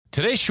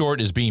Today's short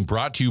is being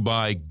brought to you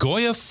by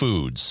Goya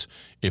Foods.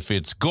 If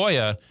it's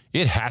Goya,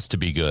 it has to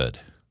be good.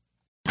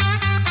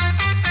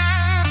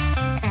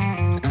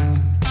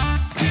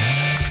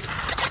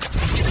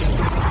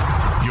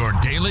 Your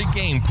daily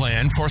game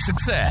plan for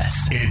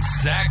success.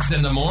 It's Sax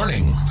in the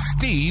Morning.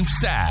 Steve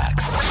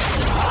Sax.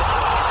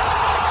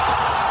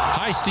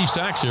 Hi, Steve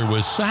Sax here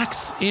with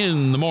Sax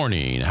in the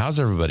Morning. How's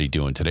everybody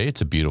doing today?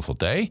 It's a beautiful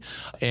day.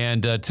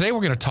 And today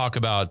we're going to talk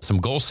about some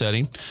goal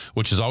setting,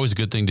 which is always a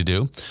good thing to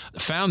do.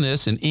 Found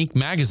this in Inc.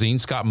 magazine.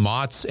 Scott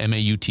Mautz,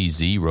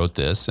 M-A-U-T-Z, wrote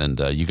this. And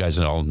you guys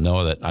all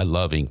know that I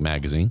love Inc.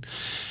 magazine.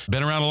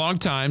 Been around a long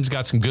time. It's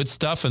got some good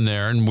stuff in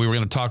there. And we were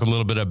going to talk a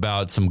little bit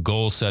about some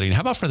goal setting.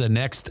 How about for the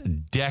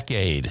next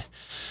decade?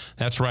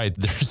 That's right.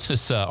 There's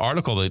this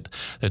article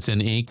that's in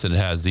Inc. and it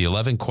has the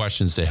 11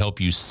 questions to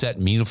help you set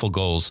meaningful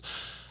goals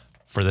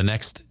for the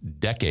next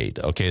decade.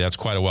 Okay, that's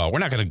quite a while. We're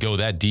not going to go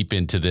that deep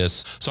into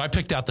this. So I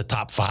picked out the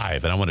top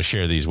 5, and I want to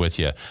share these with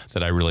you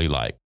that I really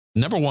like.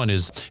 Number 1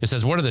 is, it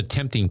says, what are the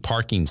tempting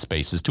parking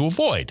spaces to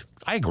avoid?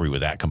 I agree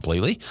with that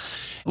completely.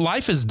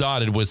 Life is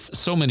dotted with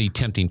so many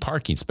tempting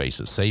parking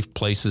spaces, safe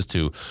places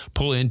to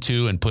pull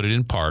into and put it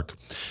in park.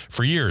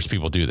 For years,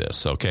 people do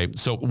this, okay?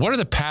 So what are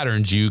the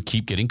patterns you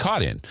keep getting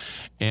caught in?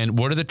 And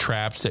what are the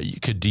traps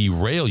that could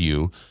derail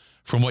you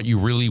from what you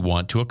really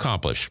want to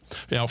accomplish?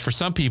 Now, for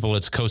some people,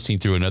 it's coasting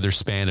through another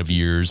span of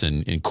years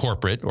in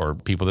corporate, or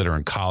people that are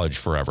in college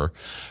forever.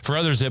 For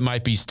others, it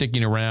might be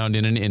sticking around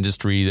in an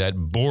industry that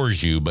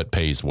bores you but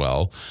pays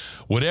well.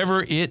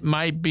 Whatever it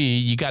might be,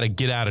 you got to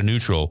get out of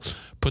neutral,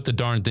 put the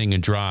darn thing in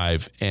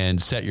drive, and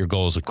set your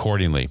goals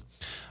accordingly.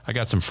 I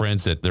got some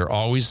friends that they're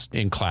always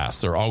in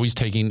class. They're always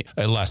taking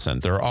a lesson.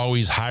 They're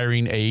always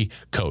hiring a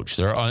coach.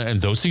 And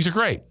those things are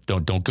great.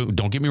 Don't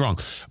get me wrong.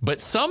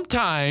 But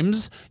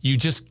sometimes you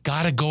just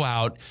got to go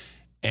out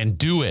and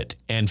do it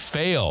and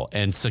fail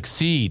and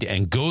succeed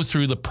and go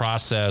through the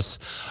process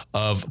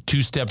of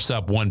 2 steps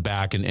up, 1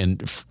 back,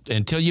 and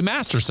until you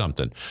master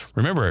something.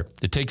 Remember,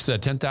 it takes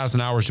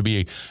 10,000 hours to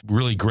be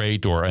really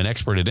great or an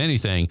expert at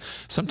anything.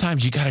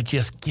 Sometimes you got to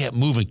just get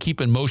moving,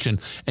 keep in motion,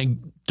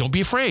 and don't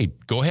be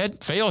afraid. Go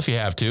ahead, fail if you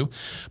have to.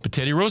 But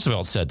Teddy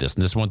Roosevelt said this,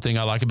 and this is one thing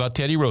I like about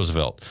Teddy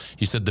Roosevelt.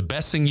 He said, the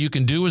best thing you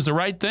can do is the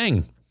right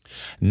thing.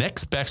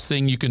 Next best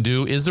thing you can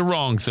do is the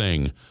wrong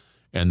thing.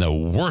 And the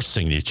worst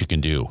thing that you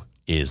can do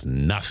is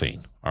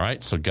nothing. All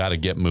right, so got to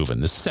get moving.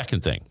 The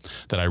second thing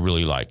that I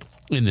really like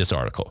in this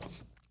article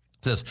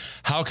says,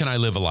 how can I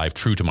live a life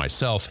true to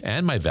myself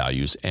and my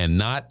values and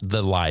not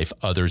the life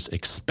others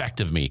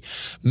expect of me?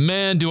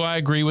 Man, do I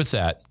agree with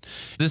that.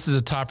 This is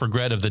a top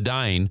regret of the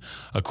dying,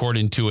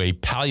 according to a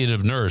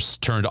palliative nurse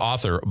turned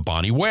author,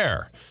 Bonnie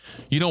Ware.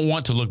 You don't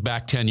want to look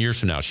back 10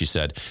 years from now, she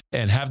said,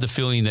 and have the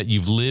feeling that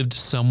you've lived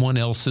someone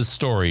else's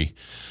story.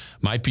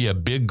 Might be a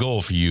big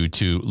goal for you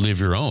to live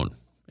your own,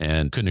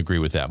 and couldn't agree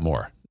with that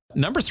more.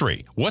 Number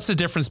 3, what's the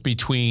difference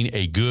between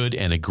a good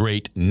and a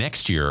great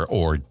next year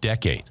or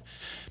decade?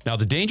 Now,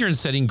 the danger in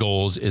setting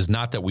goals is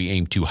not that we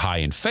aim too high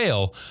and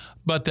fail,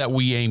 but that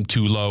we aim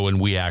too low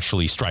and we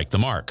actually strike the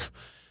mark.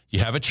 You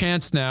have a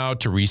chance now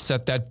to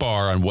reset that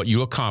bar on what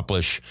you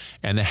accomplish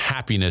and the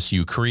happiness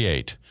you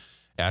create.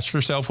 Ask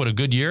yourself what a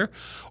good year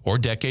or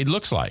decade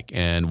looks like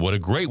and what a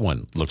great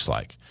one looks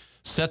like.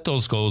 Set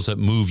those goals that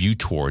move you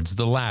towards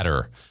the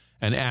latter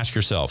and ask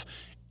yourself,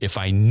 if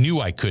I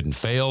knew I couldn't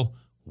fail,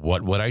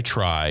 what would I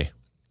try?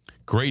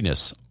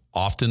 Greatness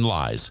often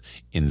lies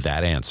in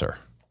that answer.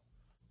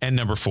 And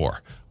number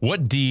 4,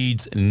 what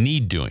deeds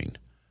need doing?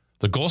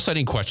 The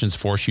goal-setting questions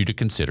force you to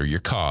consider your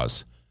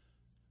cause.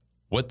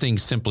 What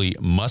things simply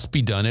must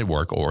be done at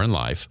work or in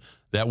life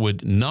that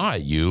would gnaw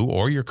at you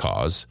or your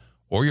cause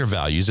or your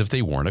values if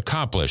they weren't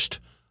accomplished?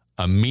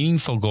 A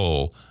meaningful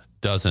goal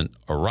doesn't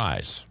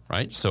arise,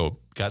 right? So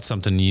got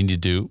something you need to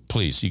do,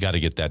 please, you got to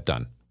get that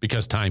done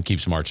because time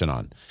keeps marching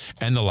on.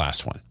 And the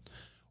last one,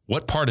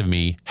 what part of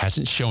me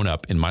hasn't shown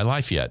up in my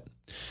life yet?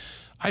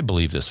 I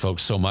believe this,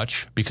 folks, so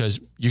much because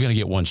you're going to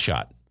get one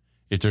shot.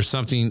 If there's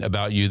something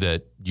about you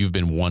that you've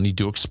been wanting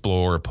to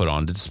explore or put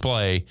on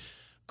display,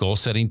 goal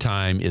setting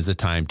time is a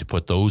time to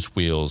put those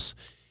wheels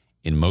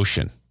in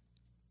motion.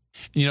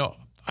 You know,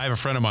 I have a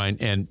friend of mine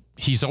and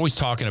he's always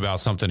talking about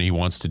something he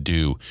wants to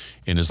do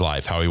in his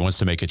life, how he wants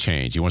to make a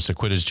change. He wants to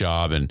quit his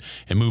job and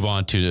move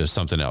on to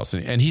something else.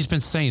 And he's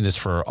been saying this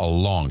for a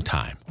long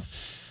time,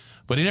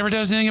 but he never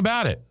does anything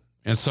about it.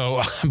 And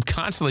so I'm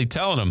constantly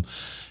telling him,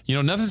 you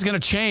know, nothing's going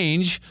to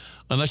change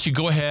unless you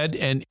go ahead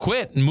and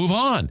quit and move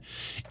on.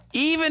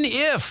 Even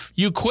if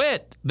you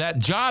quit that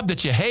job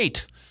that you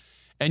hate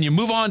and you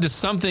move on to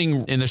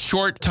something in the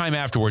short time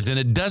afterwards and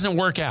it doesn't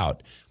work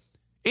out,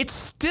 it's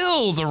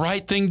still the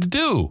right thing to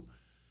do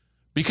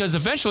because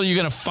eventually you're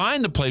going to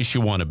find the place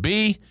you want to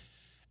be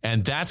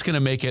and that's going to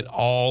make it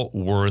all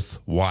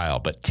worthwhile.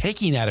 But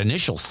taking that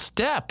initial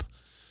step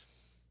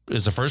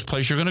is the first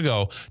place you're going to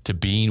go to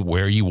being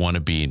where you want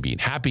to be and being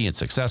happy and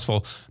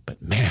successful. But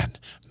man,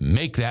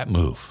 make that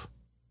move.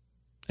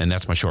 And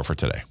that's my short for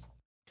today.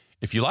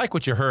 If you like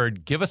what you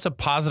heard, give us a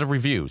positive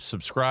review,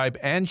 subscribe,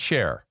 and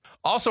share.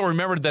 Also,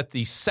 remember that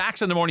the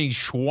Sax in the Morning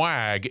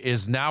swag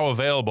is now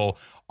available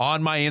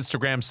on my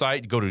Instagram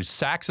site. Go to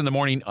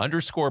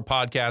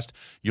saxinthemorning_podcast.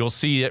 You'll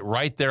see it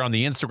right there on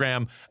the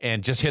Instagram,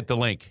 and just hit the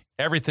link.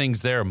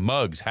 Everything's there.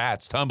 Mugs,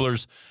 hats,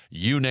 tumblers,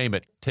 you name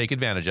it. Take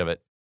advantage of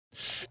it.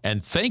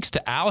 And thanks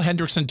to Al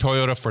Hendrickson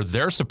Toyota for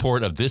their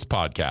support of this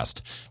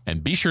podcast.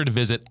 And be sure to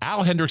visit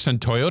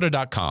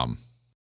alhendricksontoyota.com.